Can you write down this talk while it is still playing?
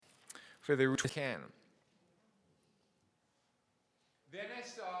for the can. Then I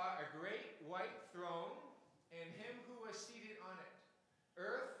saw a great white throne and him who was seated on it.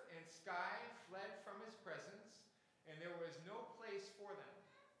 Earth and sky fled from his presence, and there was no place for them.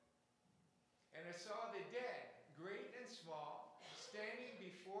 And I saw the dead, great and small, standing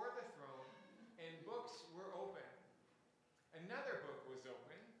before the throne, and books were open. Another book was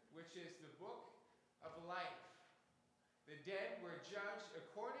open, which is the book of life. The dead were judged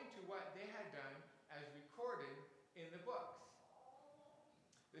according to what they had done, as recorded in the books.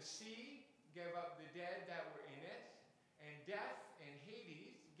 The sea gave up the dead that were in it, and death and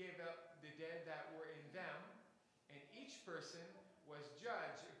Hades gave up the dead that were in them, and each person was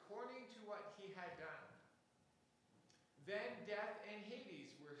judged according to what he had done. Then death and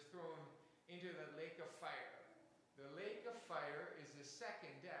Hades were thrown into the lake of fire. The lake of fire is the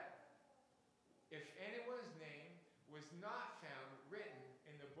second death. If anyone's name was not found written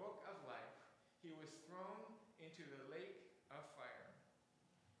in the book of life, he was thrown into the lake of fire.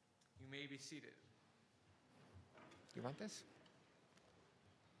 You may be seated. Do you want this?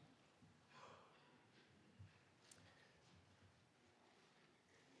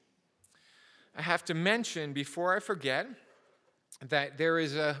 I have to mention before I forget that there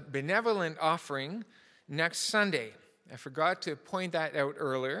is a benevolent offering next Sunday. I forgot to point that out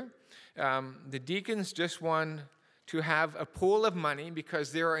earlier. The deacons just want to have a pool of money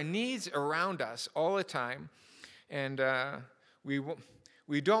because there are needs around us all the time, and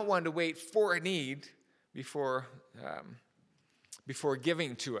we don't want to wait for a need before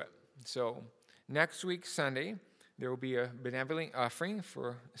giving to it. So next week, Sunday, there will be a benevolent offering,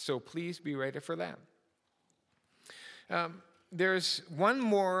 so please be ready for that. There's one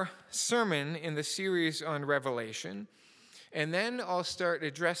more sermon in the series on Revelation, and then I'll start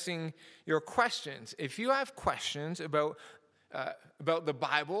addressing your questions. If you have questions about the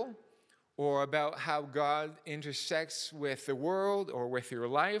Bible, or about how God intersects with the world or with your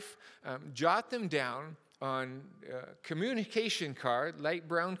life, jot them down on a communication card, light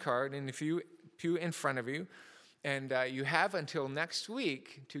brown card, in the pew in front of you. And you have until next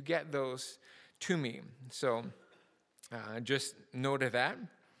week to get those to me. So just note of that.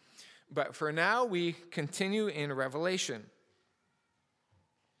 But for now, we continue in Revelation.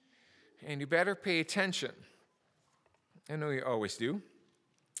 And you better pay attention. I know you always do.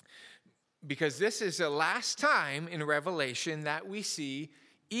 Because this is the last time in Revelation that we see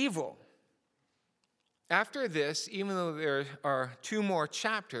evil. After this, even though there are 2 more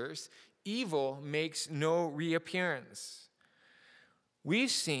chapters, evil makes no reappearance.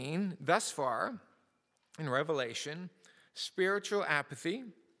 We've seen thus far in Revelation spiritual apathy,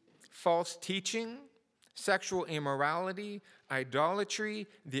 false teaching, sexual immorality, idolatry,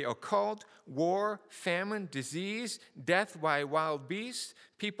 the occult, war, famine, disease, death by wild beasts,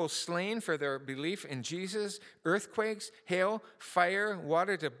 people slain for their belief in Jesus, earthquakes, hail, fire,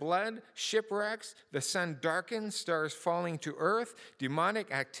 water to blood, shipwrecks, the sun darkened, stars falling to earth,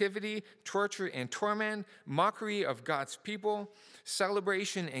 demonic activity, torture and torment, mockery of God's people,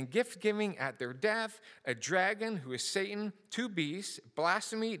 celebration and gift-giving at their death, a dragon who is Satan, 2 beasts,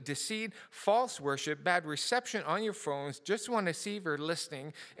 blasphemy, deceit, false worship, bad reception on your phones, just want to see if you're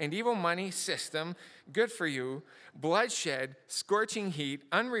listening, an evil money system, good for you, bloodshed, scorching heat,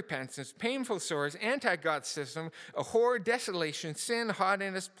 unrepentance, painful sores, anti-God system, a horror, desolation, sin,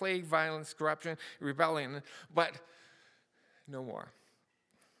 haughtiness, plague, violence, corruption, rebellion, but no more.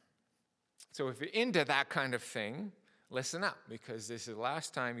 So if you're into that kind of thing, listen up, because this is the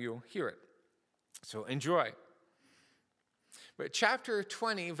last time you'll hear it. So enjoy. But chapter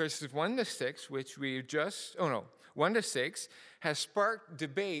 20, verses 1 to 6, which we 1 to 6, has sparked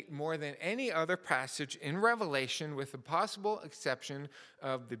debate more than any other passage in Revelation, with the possible exception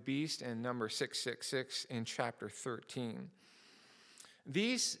of the beast and number 666 in chapter 13.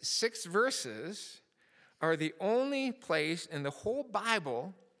 These 6 verses are the only place in the whole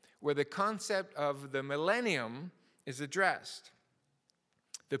Bible where the concept of the millennium is addressed,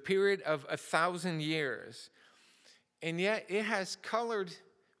 the period of 1,000 years. And yet it has colored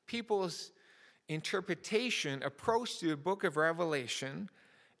people's interpretation, approach to the book of Revelation.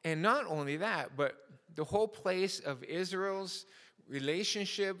 And not only that, but the whole place of Israel's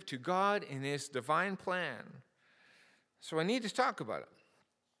relationship to God and his divine plan. So I need to talk about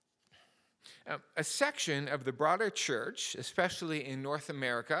it. A section of the broader church, especially in North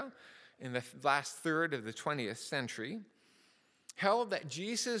America, in the last third of the 20th century, held that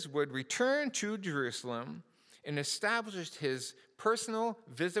Jesus would return to Jerusalem and established his personal,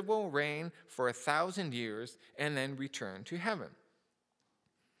 visible reign for 1,000 years and then return to heaven.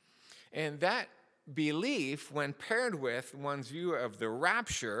 And that belief, when paired with one's view of the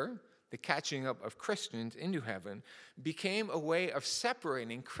rapture, the catching up of Christians into heaven, became a way of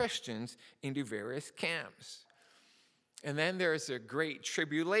separating Christians into various camps. And then there's a great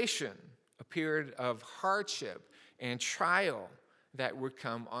tribulation, a period of hardship and trial that would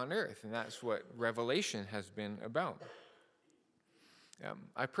come on earth. And that's what Revelation has been about.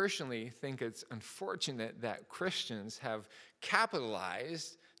 I personally think it's unfortunate that Christians have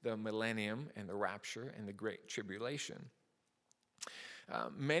capitalized the millennium and the rapture and the great tribulation.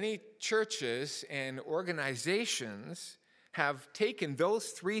 Many churches and organizations have taken those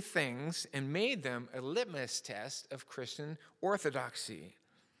three things and made them a litmus test of Christian orthodoxy.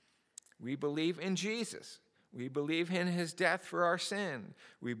 We believe in Jesus. We believe in his death for our sin.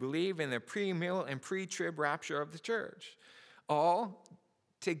 We believe in the pre-mill and pre-trib rapture of the church. All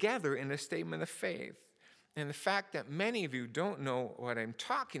together in a statement of faith. And the fact that many of you don't know what I'm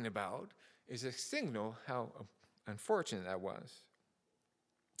talking about is a signal how unfortunate that was.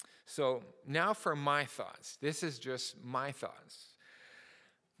 So now for my thoughts. This is just my thoughts.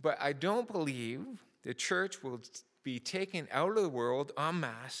 But I don't believe the church will be taken out of the world en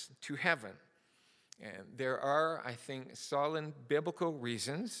masse to heaven. And there are, I think, solid biblical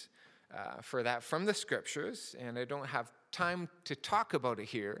reasons for that from the scriptures, and I don't have time to talk about it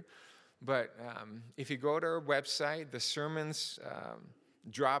here, but if you go to our website, the sermons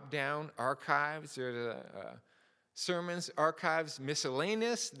drop-down archives, there's a sermons archives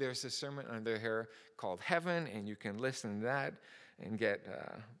miscellaneous, there's a sermon under here called Heaven, and you can listen to that and get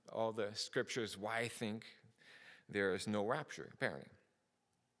all the scriptures why I think there is no rapture, apparently.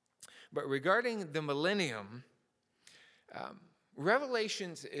 But regarding the millennium,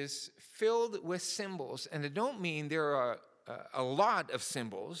 Revelations is filled with symbols, and I don't mean there are a lot of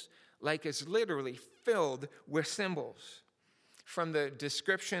symbols, like it's literally filled with symbols. From the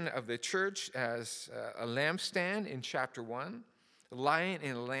description of the church as a lampstand in chapter 1, the lion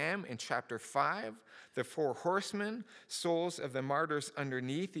and lamb in chapter 5, the 4 horsemen, souls of the martyrs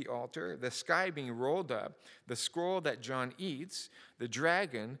underneath the altar, the sky being rolled up, the scroll that John eats, the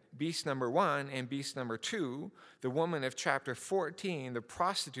dragon, beast number 1 and beast number 2, the woman of chapter 14, the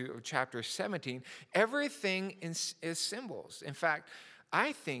prostitute of chapter 17, everything is symbols. In fact,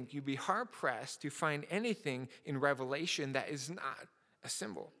 I think you'd be hard-pressed to find anything in Revelation that is not a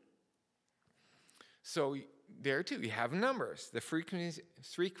symbol. So there too, you have numbers. The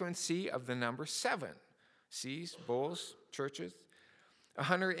frequency of the number 7. Seas, bowls, churches.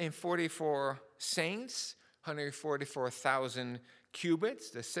 144 saints, 144,000 cubits,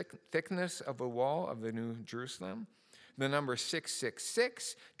 the thickness of the wall of the New Jerusalem. The number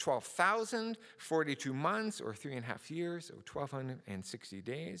 666, 12,000, 42 months or 3.5 years, or 1,260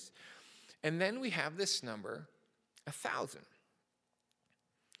 days. And then we have this number, 1,000.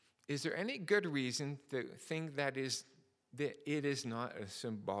 Is there any good reason to think that it is not a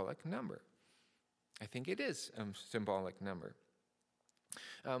symbolic number? I think it is a symbolic number.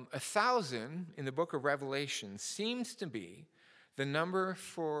 1,000 in the book of Revelation seems to be the number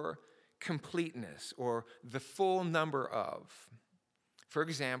for completeness, or the full number of. For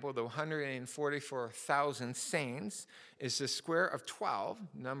example, the 144,000 saints is the square of 12,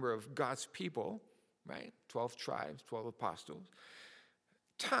 number of God's people, right? 12 tribes, 12 apostles,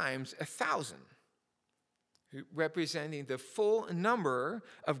 times 1,000, representing the full number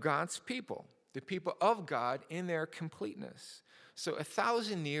of God's people, the people of God in their completeness. So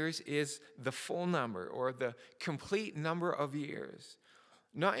 1,000 years is the full number, or the complete number of years.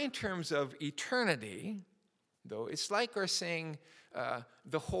 Not in terms of eternity, though. It's like we're saying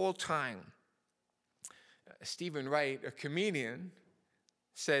the whole time. Stephen Wright, a comedian,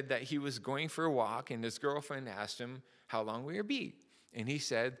 said that he was going for a walk, and his girlfriend asked him, how long will you be? And he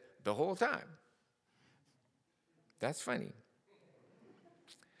said, the whole time. That's funny.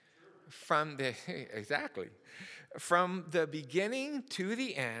 Exactly. From the beginning to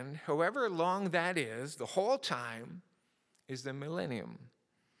the end, however long that is, the whole time is the millennium.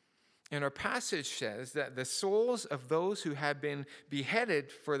 And our passage says that the souls of those who had been beheaded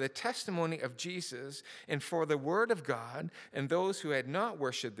for the testimony of Jesus and for the word of God, and those who had not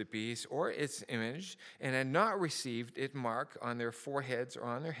worshipped the beast or its image and had not received its mark on their foreheads or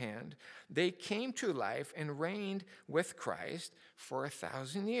on their hand, they came to life and reigned with Christ for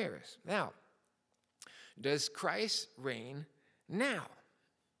 1,000 years. Now, does Christ reign now?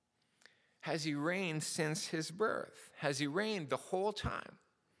 Has he reigned since his birth? Has he reigned the whole time?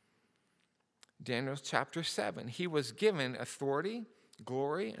 Daniel chapter 7, he was given authority,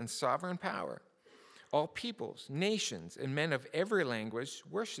 glory, and sovereign power. All peoples, nations, and men of every language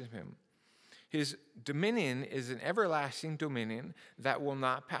worship him. His dominion is an everlasting dominion that will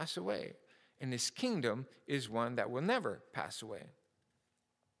not pass away, and his kingdom is one that will never pass away.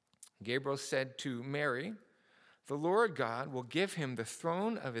 Gabriel said to Mary, "The Lord God will give him the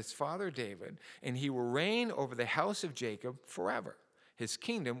throne of his father David, and he will reign over the house of Jacob forever. His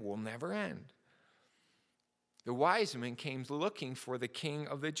kingdom will never end." The wise men came looking for the king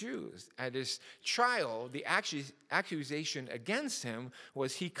of the Jews. At his trial, the accusation against him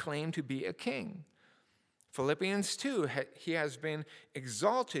was he claimed to be a king. Philippians 2, he has been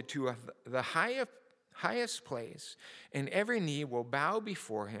exalted to the highest place, and every knee will bow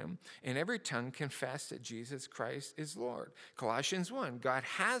before him, and every tongue confess that Jesus Christ is Lord. Colossians 1, God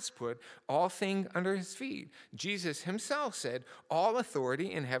has put all things under his feet. Jesus himself said, "All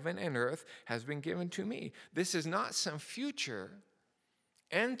authority in heaven and earth has been given to me." This is not some future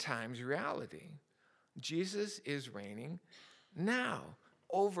end times reality. Jesus is reigning now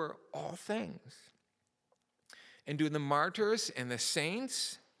over all things. And do the martyrs and the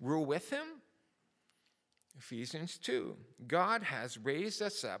saints rule with him? Ephesians 2, God has raised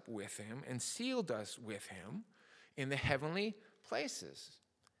us up with him and sealed us with him in the heavenly places.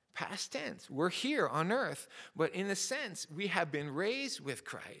 Past tense, we're here on earth, but in a sense, we have been raised with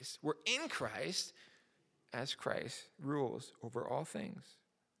Christ. We're in Christ as Christ rules over all things.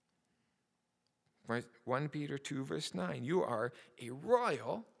 1 Peter 2, verse 9, you are a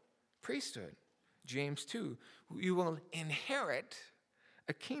royal priesthood. James 2, you will inherit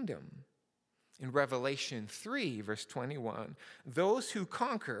a kingdom. In Revelation 3, verse 21, those who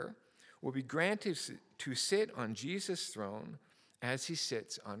conquer will be granted to sit on Jesus' throne as he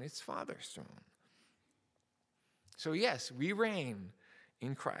sits on his Father's throne. So yes, we reign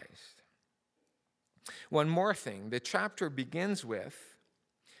in Christ. One more thing, the chapter begins with,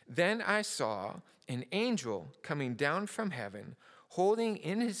 "Then I saw an angel coming down from heaven, holding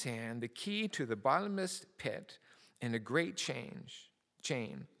in his hand the key to the bottomless pit and a great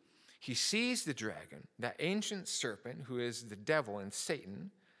chain. He seized the dragon, that ancient serpent who is the devil and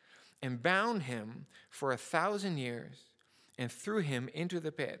Satan, and bound him for 1,000 years, and threw him into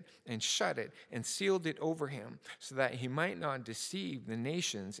the pit, and shut it, and sealed it over him, so that he might not deceive the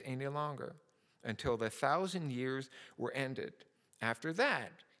nations any longer, until the 1,000 years were ended. After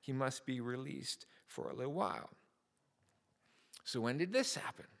that, he must be released for a little while." So when did this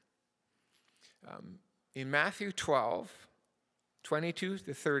happen? In Matthew 12, 22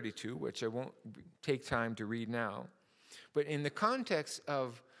 to 32, which I won't take time to read now, but in the context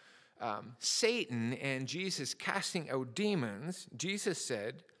of Satan and Jesus casting out demons, Jesus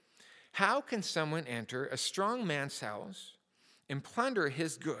said, "How can someone enter a strong man's house and plunder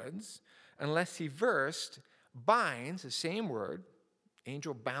his goods unless he first binds," the same word,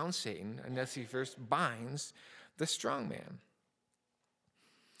 angel bound Satan, "unless he first binds the strong man."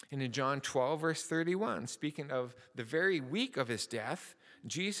 And in John 12, verse 31, speaking of the very week of his death,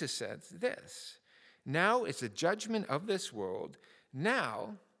 Jesus says this, "Now is the judgment of this world.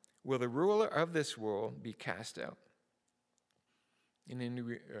 Now will the ruler of this world be cast out." And in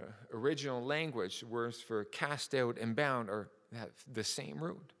the original language, words for cast out and bound have the same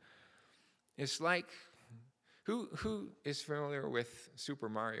root. It's like, who is familiar with Super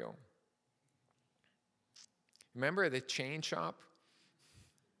Mario? Remember the chain shop?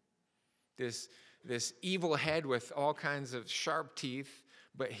 This evil head with all kinds of sharp teeth,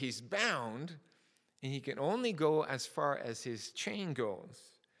 but he's bound, and he can only go as far as his chain goes.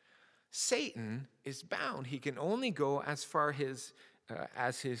 Satan is bound. He can only go as far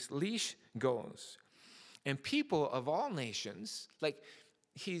as his leash goes. And people of all nations, like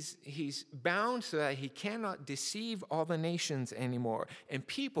he's bound so that he cannot deceive all the nations anymore. And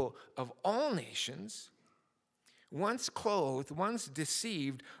people of all nations, once clothed, once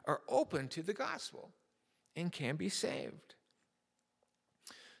deceived, are open to the gospel and can be saved.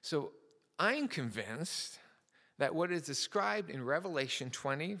 So I'm convinced that what is described in Revelation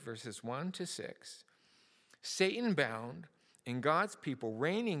 20, verses 1 to 6, Satan bound and God's people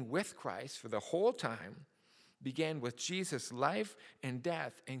reigning with Christ for the whole time, began with Jesus' life and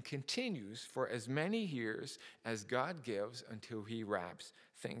death and continues for as many years as God gives until he wraps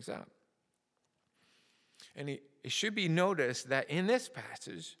things up. And it should be noticed that in this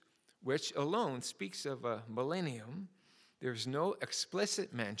passage, which alone speaks of a millennium, there's no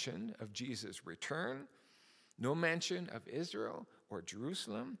explicit mention of Jesus' return, no mention of Israel or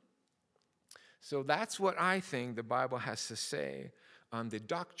Jerusalem. So that's what I think the Bible has to say on the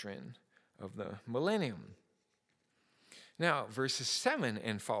doctrine of the millennium. Now, verses 7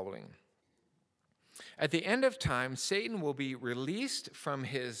 and following. "At the end of time, Satan will be released from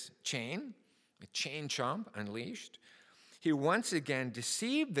his chain, a chain chomp unleashed. He once again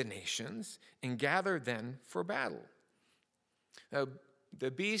deceived the nations and gathered them for battle." Now,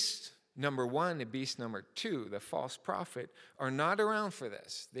 the beast number 1 and beast number 2, the false prophet, are not around for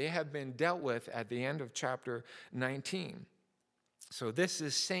this. They have been dealt with at the end of chapter 19. So this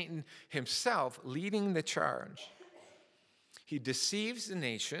is Satan himself leading the charge. He deceives the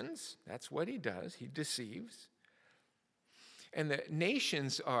nations. That's what he does. He deceives. And the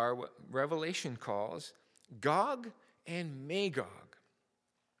nations are what Revelation calls Gog and Magog.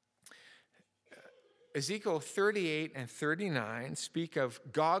 Ezekiel 38 and 39 speak of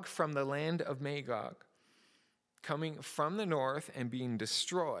Gog from the land of Magog, coming from the north and being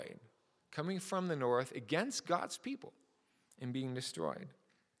destroyed, coming from the north against God's people and being destroyed.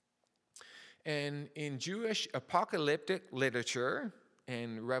 And in Jewish apocalyptic literature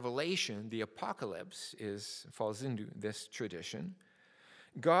and Revelation, the apocalypse falls into this tradition.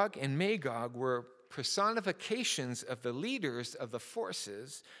 Gog and Magog were personifications of the leaders of the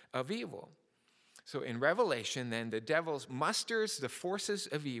forces of evil. So in Revelation, then, the devil musters the forces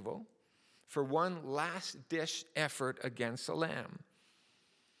of evil for one last-ditch effort against the Lamb.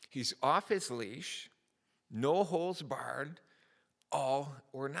 He's off his leash, no holds barred, all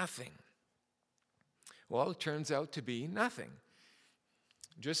or nothing. Well, it turns out to be nothing.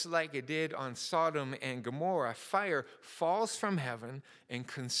 Just like it did on Sodom and Gomorrah, fire falls from heaven and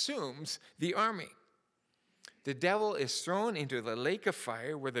consumes the army. The devil is thrown into the lake of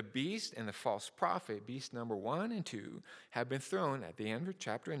fire where the beast and the false prophet, beast number 1 and 2, have been thrown at the end of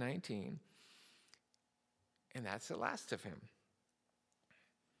chapter 19. And that's the last of him.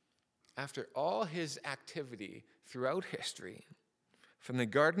 After all his activity throughout history, from the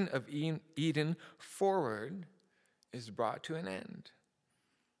Garden of Eden forward, is brought to an end.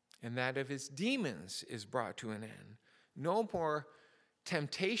 And that of his demons is brought to an end. No more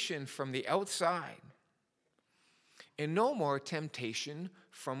temptation from the outside. And no more temptation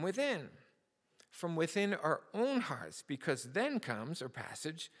from within our own hearts, because then comes our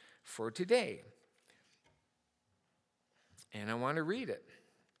passage for today. And I want to read it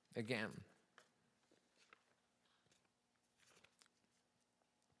again.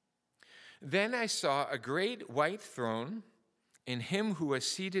 Then I saw a great white throne, and him who was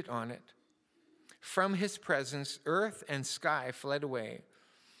seated on it. From his presence, earth and sky fled away,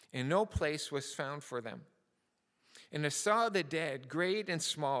 and no place was found for them. And I saw the dead, great and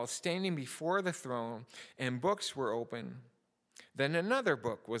small, standing before the throne, and books were opened. Then another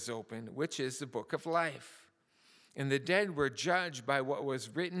book was opened, which is the book of life. And the dead were judged by what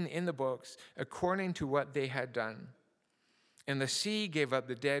was written in the books, according to what they had done. And the sea gave up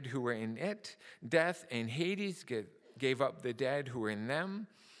the dead who were in it. Death and Hades gave up the dead who were in them,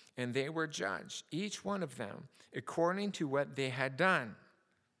 and they were judged, each one of them, according to what they had done.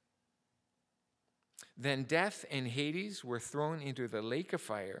 Then death and Hades were thrown into the lake of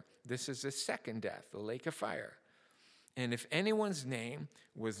fire. This is the second death, the lake of fire. And if anyone's name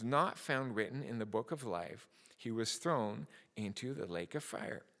was not found written in the book of life, he was thrown into the lake of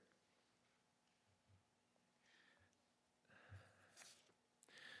fire.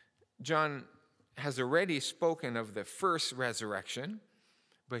 John has already spoken of the first resurrection,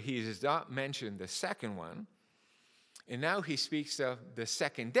 but he has not mentioned the second one. And now he speaks of the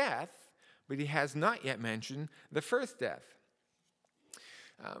second death, but he has not yet mentioned the first death.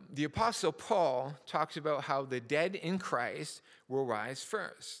 The Apostle Paul talks about how the dead in Christ will rise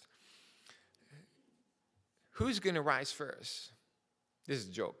first. Who's going to rise first? This is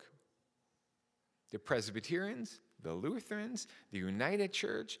a joke. The Presbyterians, the Lutherans, the United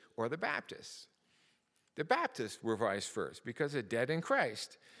Church, or the Baptists? The Baptists will rise first because they're dead in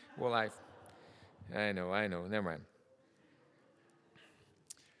Christ. Well, I know, never mind.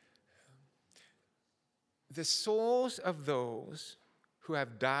 The souls of those who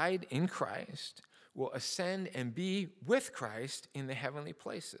have died in Christ will ascend and be with Christ in the heavenly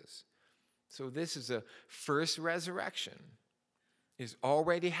places. So this is a first resurrection. Is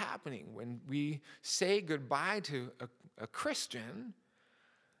already happening. When we say goodbye to a Christian,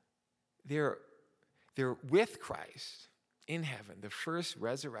 they're with Christ in heaven, the first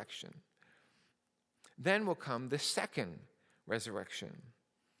resurrection. Then will come the second resurrection,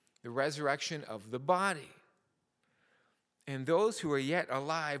 the resurrection of the body. And those who are yet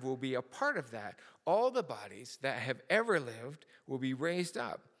alive will be a part of that. All the bodies that have ever lived will be raised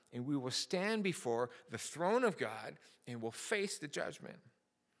up, and we will stand before the throne of God and will face the judgment.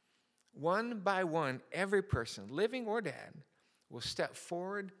 One by one, every person, living or dead, will step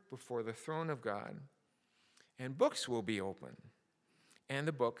forward before the throne of God, and books will be opened, and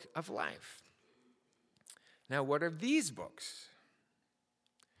the book of life. Now, what are these books?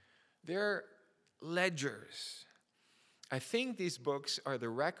 They're ledgers I think these books are the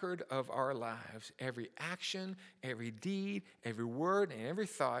record of our lives. Every action, every deed, every word, and every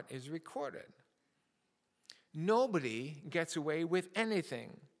thought is recorded. Nobody gets away with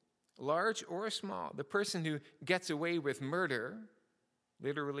anything, large or small. The person who gets away with murder,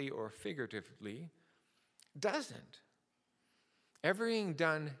 literally or figuratively, doesn't. Everything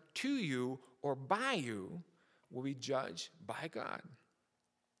done to you or by you will be judged by God.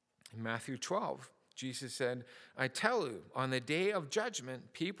 In Matthew 12, Jesus said, I tell you, on the day of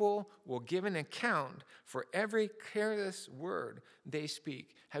judgment, people will give an account for every careless word they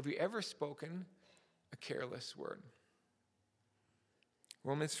speak. Have you ever spoken a careless word?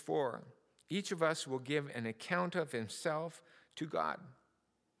 Romans 4, each of us will give an account of himself to God.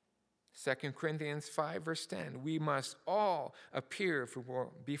 2 Corinthians 5, verse 10, we must all appear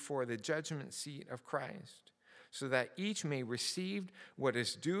before the judgment seat of Christ, so that each may receive what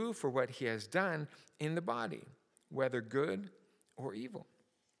is due for what he has done in the body, whether good or evil.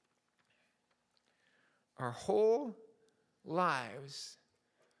 Our whole lives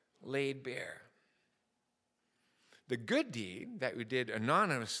laid bare. The good deed that we did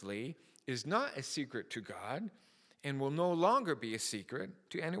anonymously is not a secret to God and will no longer be a secret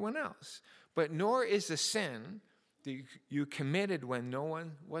to anyone else. But nor is the sin that you committed when no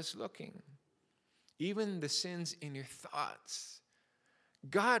one was looking. Even the sins in your thoughts,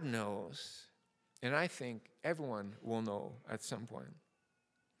 God knows, and I think everyone will know at some point.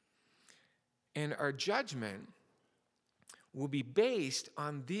 And our judgment will be based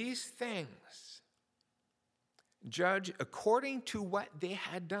on these things. Judge according to what they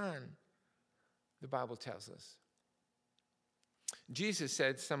had done, the Bible tells us. Jesus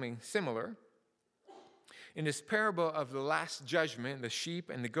said something similar. In his parable of the last judgment, the sheep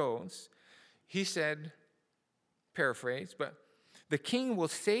and the goats, he said, paraphrase, but the king will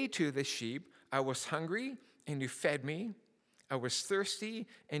say to the sheep, I was hungry and you fed me. I was thirsty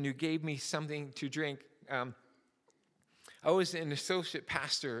and you gave me something to drink. I was an associate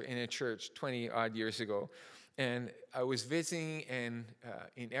pastor in a church 20 odd years ago. And I was visiting an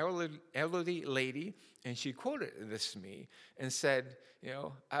elderly lady, and she quoted this to me and said,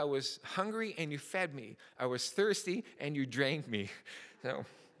 I was hungry and you fed me. I was thirsty and you drank me. So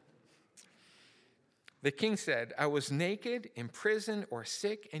the king said, I was naked, in prison, or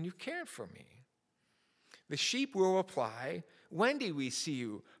sick, and you cared for me. The sheep will reply, when did we see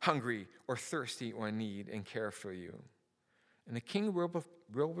you hungry or thirsty or in need and care for you? And the king will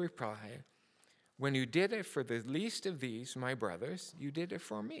reply, when you did it for the least of these, my brothers, you did it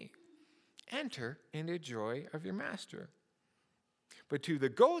for me. Enter into the joy of your master. But to the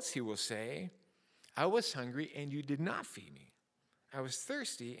goats he will say, I was hungry and you did not feed me. I was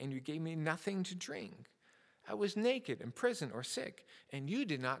thirsty and you gave me nothing to drink. I was naked, in prison, or sick, and you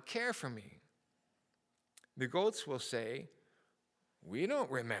did not care for me. The goats will say, we don't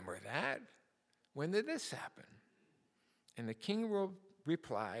remember that. When did this happen? And the king will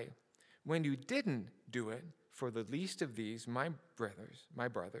reply, when you didn't do it for the least of these, my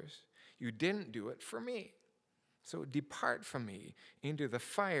brothers, you didn't do it for me. So depart from me into the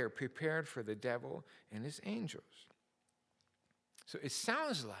fire prepared for the devil and his angels. So it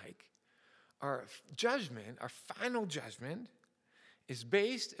sounds like our judgment, our final judgment, is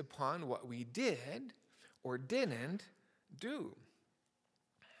based upon what we did or didn't do.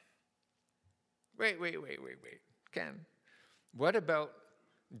 Wait. Ken, what about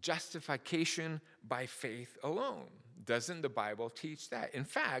justification by faith alone? Doesn't the Bible teach that? In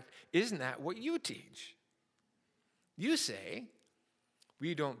fact, isn't that what you teach? You say,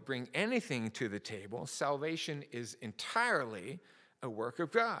 we don't bring anything to the table. Salvation is entirely a work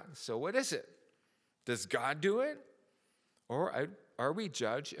of God. So what is it? Does God do it? Or are we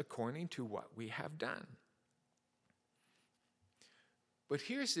judged according to what we have done? But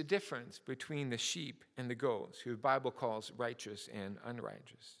here's the difference between the sheep and the goats, who the Bible calls righteous and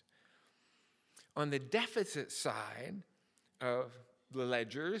unrighteous. On the deficit side of the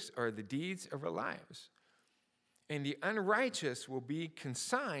ledgers are the deeds of our lives. And the unrighteous will be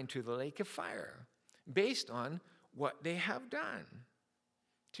consigned to the lake of fire based on what they have done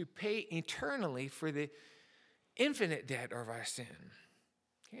to pay eternally for the infinite debt of our sin.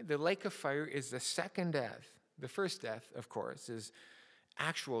 Okay, the lake of fire is the second death. The first death, of course, is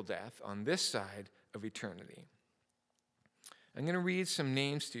actual death on this side of eternity. I'm going to read some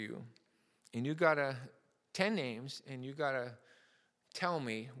names to you, and you got 10 names, and you got to tell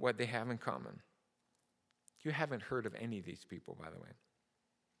me what they have in common. You haven't heard of any of these people, by the way.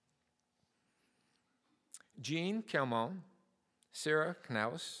 Jean Kelmont, Sarah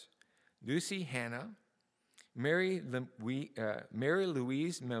Knaus, Lucy Hanna, Mary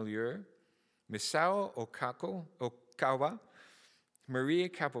Louise Melior, Misao Furukawa, Maria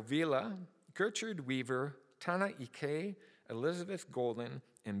Capovilla, Gertrude Weaver, Tana Ike, Elizabeth Golden,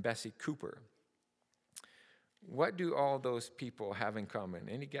 and Bessie Cooper. What do all those people have in common?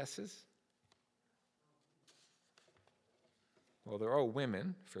 Any guesses? Well, they're all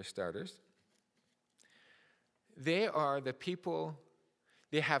women, for starters. They are the people,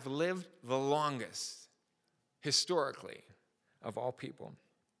 they have lived the longest, historically, of all people.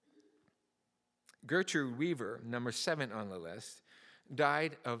 Gertrude Weaver, number 7 on the list,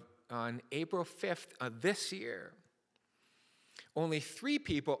 died on April 5th of this year. Only 3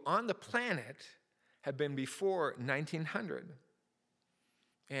 people on the planet have been before 1900,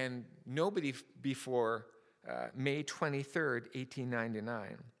 and nobody before May 23rd,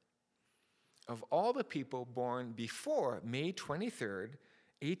 1899. Of all the people born before May 23rd,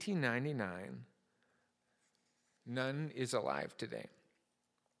 1899, none is alive today.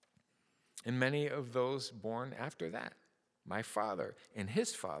 And many of those born after that, my father and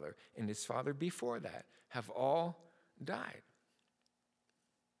his father before that, have all died.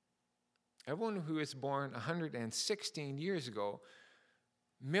 Everyone who was born 116 years ago,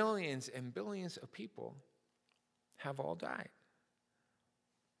 millions and billions of people have all died.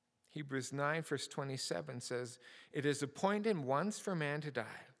 Hebrews 9, verse 27 says, "It is appointed once for man to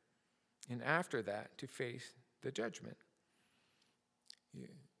die, and after that to face the judgment."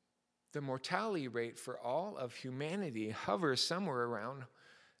 The mortality rate for all of humanity hovers somewhere around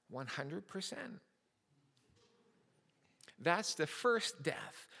 100%. That's the first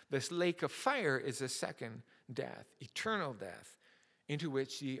death. This lake of fire is the second death, eternal death, into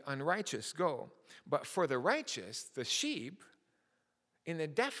which the unrighteous go. But for the righteous, the sheep, in the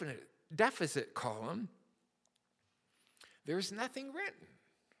deficit column, there's nothing written.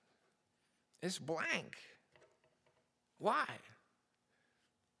 It's blank. Why?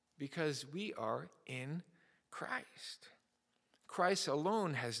 Because we are in Christ. Christ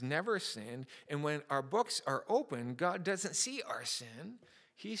alone has never sinned, and when our books are open, God doesn't see our sin.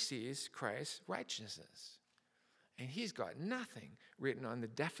 He sees Christ's righteousness. And he's got nothing written on the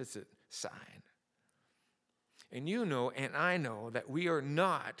deficit side. And you know, and I know, that we are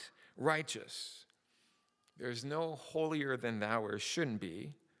not righteous. There's no holier than thou, or shouldn't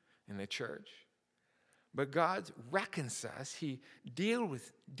be, in the church. But God reckons us. He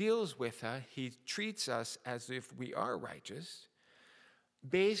deals with us. He treats us as if we are righteous,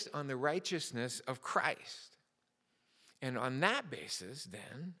 based on the righteousness of Christ. And on that basis,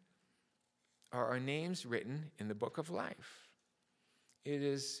 then, are our names written in the book of life. It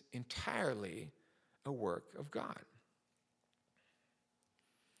is entirely a work of God.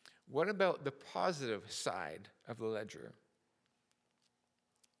 What about the positive side of the ledger?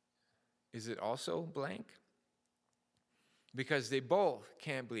 Is it also blank? Because they both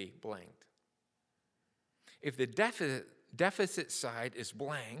can't be blanked. If the deficit side is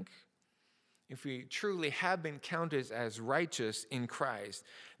blank, if we truly have been counted as righteous in Christ,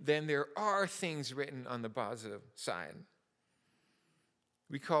 then there are things written on the positive side.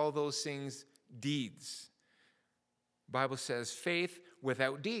 We call those things deeds. The Bible says faith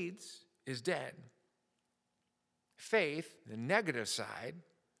without deeds is dead. Faith, the negative side,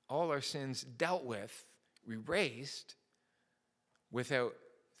 all our sins dealt with, erased, without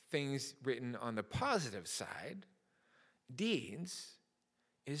things written on the positive side, deeds,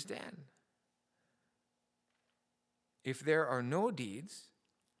 is dead. If there are no deeds,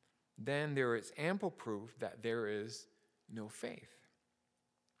 then there is ample proof that there is no faith.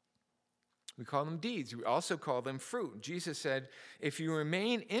 We call them deeds. We also call them fruit. Jesus said, "If you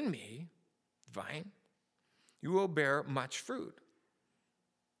remain in me, vine, you will bear much fruit."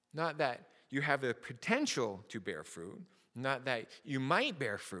 Not that you have the potential to bear fruit, not that you might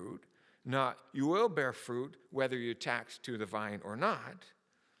bear fruit, not you will bear fruit whether you're attached to the vine or not.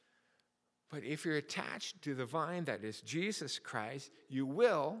 But if you're attached to the vine that is Jesus Christ, you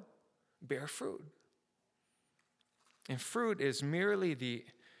will bear fruit. And fruit is merely the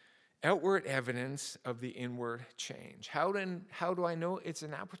outward evidence of the inward change. How do I know it's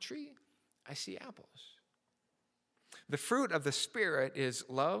an apple tree? I see apples. The fruit of the Spirit is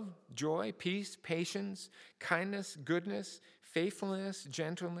love, joy, peace, patience, kindness, goodness, faithfulness,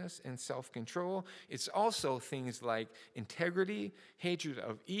 gentleness, and self-control. It's also things like integrity, hatred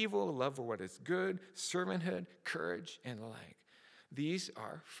of evil, love for what is good, servanthood, courage, and the like. These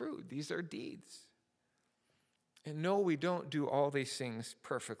are fruit. These are deeds. And no, we don't do all these things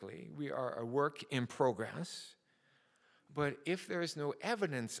perfectly. We are a work in progress. But if there is no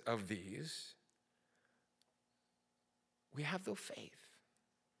evidence of these, we have no faith.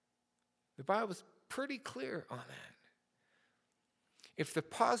 The Bible is pretty clear on that. If the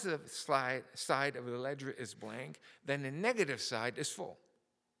positive side of the ledger is blank, then the negative side is full.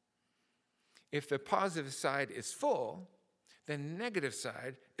 If the positive side is full, then the negative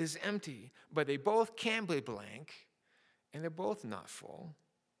side is empty. But they both can be blank, and they're both not full.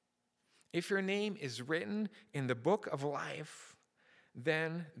 If your name is written in the book of life,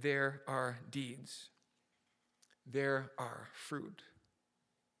 then there are deeds. There are fruit.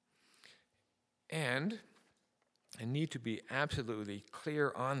 And I need to be absolutely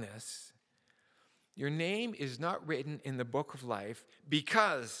clear on this. Your name is not written in the book of life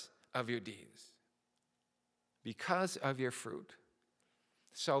because of your deeds, because of your fruit.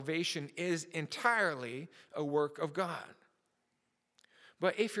 Salvation is entirely a work of God.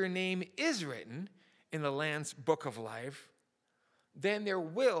 But if your name is written in the Lamb's book of life, then there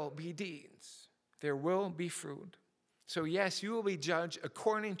will be deeds. There will be fruit. So yes, you will be judged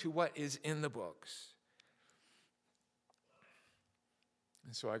according to what is in the books.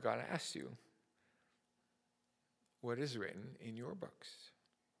 And so I got to ask you, what is written in your books?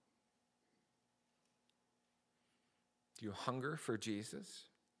 Do you hunger for Jesus?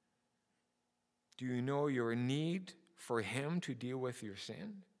 Do you know your need for him to deal with your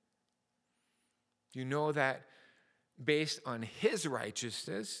sin? Do you know that based on his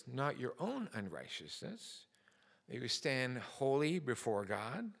righteousness, not your own unrighteousness, that you stand holy before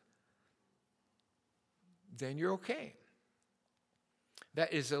God? Then you're okay.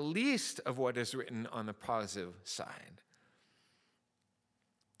 That is the least of what is written on the positive side.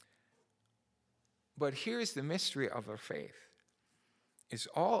 But here's the mystery of our faith. It's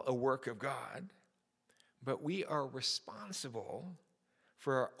all a work of God, but we are responsible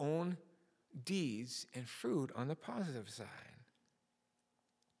for our own deeds and fruit on the positive side.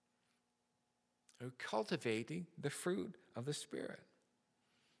 We're cultivating the fruit of the Spirit.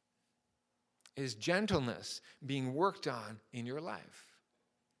 Is gentleness being worked on in your life?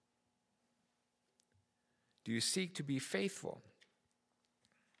 Do you seek to be faithful?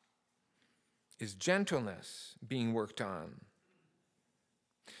 Is gentleness being worked on?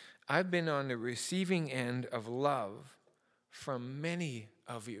 I've been on the receiving end of love from many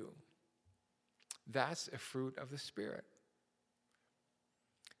of you. That's a fruit of the Spirit.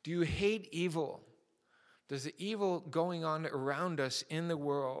 Do you hate evil? Does the evil going on around us in the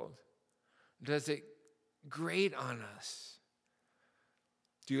world, does it grate on us?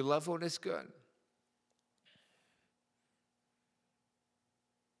 Do you love what is good?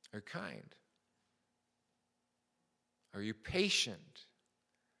 Are kind? Are you patient?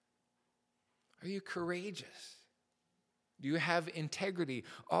 Are you courageous? Do you have integrity?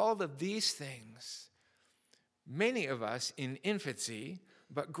 All of these things, many of us in infancy,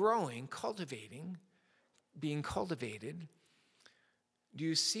 but growing, cultivating, being cultivated. Do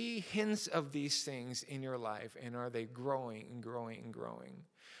you see hints of these things in your life, and are they growing and growing and growing?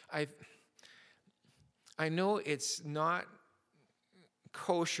 I know it's not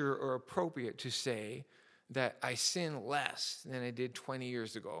kosher or appropriate to say that I sin less than I did 20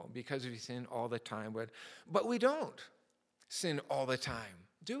 years ago because we sin all the time, but we don't sin all the time,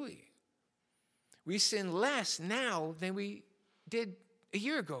 do we? We sin less now than we did a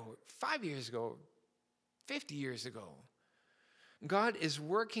year ago, 5 years ago, 50 years ago. God is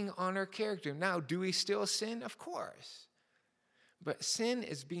working on our character. Now, do we still sin? Of course. But sin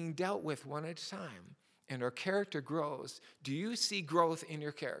is being dealt with one at a time, and our character grows. Do you see growth in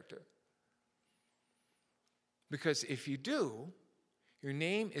your character? Because if you do, your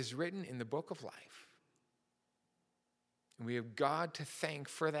name is written in the book of life. And we have God to thank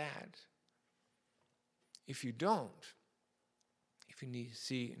for that. If you don't, if you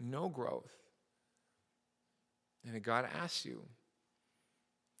see no growth, then God asks you,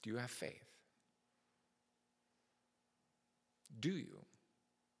 do you have faith? Do you?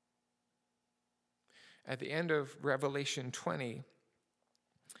 At the end of Revelation 20,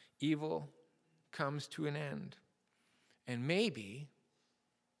 evil comes to an end. And maybe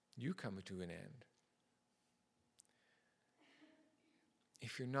you come to an end.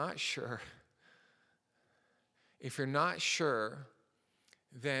 If you're not sure,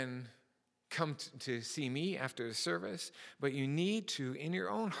 then come to see me after the service, but you need to, in your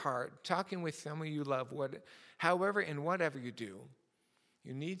own heart, talking with someone you love, however and whatever you do,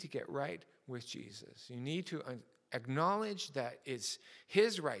 you need to get right with Jesus. You need to acknowledge that it's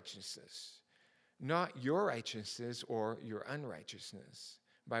his righteousness, not your righteousness or your unrighteousness,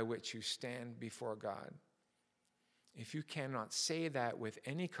 by which you stand before God. If you cannot say that with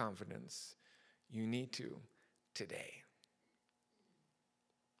any confidence, you need to today.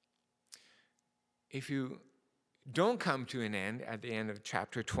 If you don't come to an end at the end of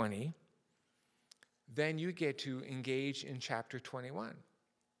chapter 20, then you get to engage in chapter 21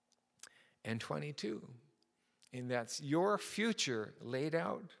 and 22. And that's your future laid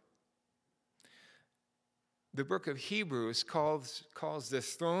out. The book of Hebrews calls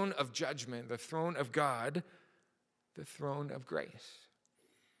this throne of judgment, the throne of God, the throne of grace.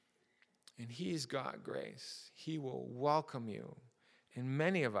 And he's got grace. He will welcome you. And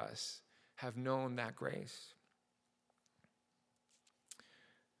many of us have known that grace.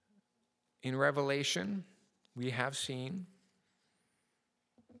 In Revelation, we have seen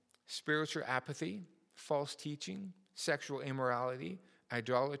spiritual apathy, false teaching, sexual immorality,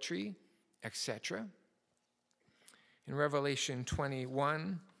 idolatry, etc. In Revelation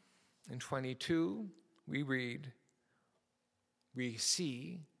 21 and 22, we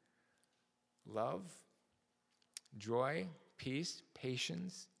see love, joy, peace,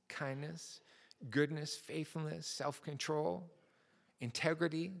 patience, kindness, goodness, faithfulness, self-control,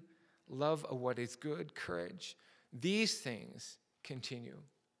 integrity, love of what is good, courage. These things continue.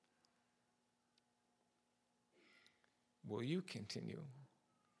 Will you continue?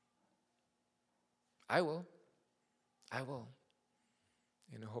 I will. I will.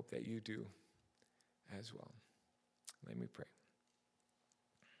 And I hope that you do as well. Let me pray.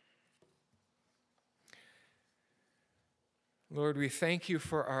 Lord, we thank you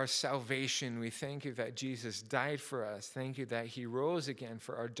for our salvation. We thank you that Jesus died for us. Thank you that he rose again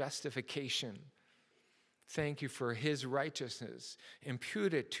for our justification. Thank you for his righteousness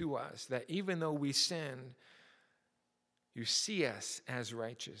imputed to us, that even though we sinned, you see us as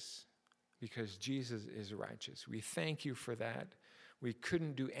righteous because Jesus is righteous. We thank you for that. We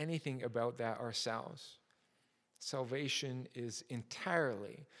couldn't do anything about that ourselves. Salvation is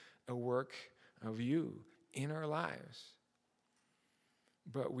entirely a work of you in our lives.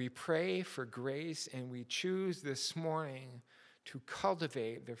 But we pray for grace, and we choose this morning to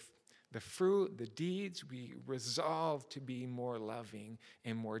cultivate the fruit, the deeds. We resolve to be more loving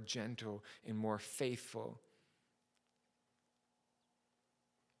and more gentle and more faithful.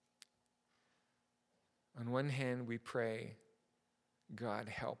 On one hand, we pray, God,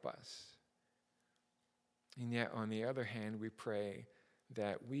 help us. And yet, on the other hand, we pray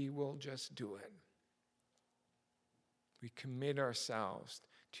that we will just do it. We commit ourselves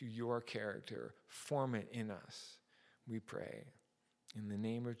to your character. Form it in us, we pray. In the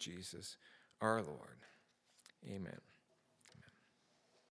name of Jesus, our Lord. Amen.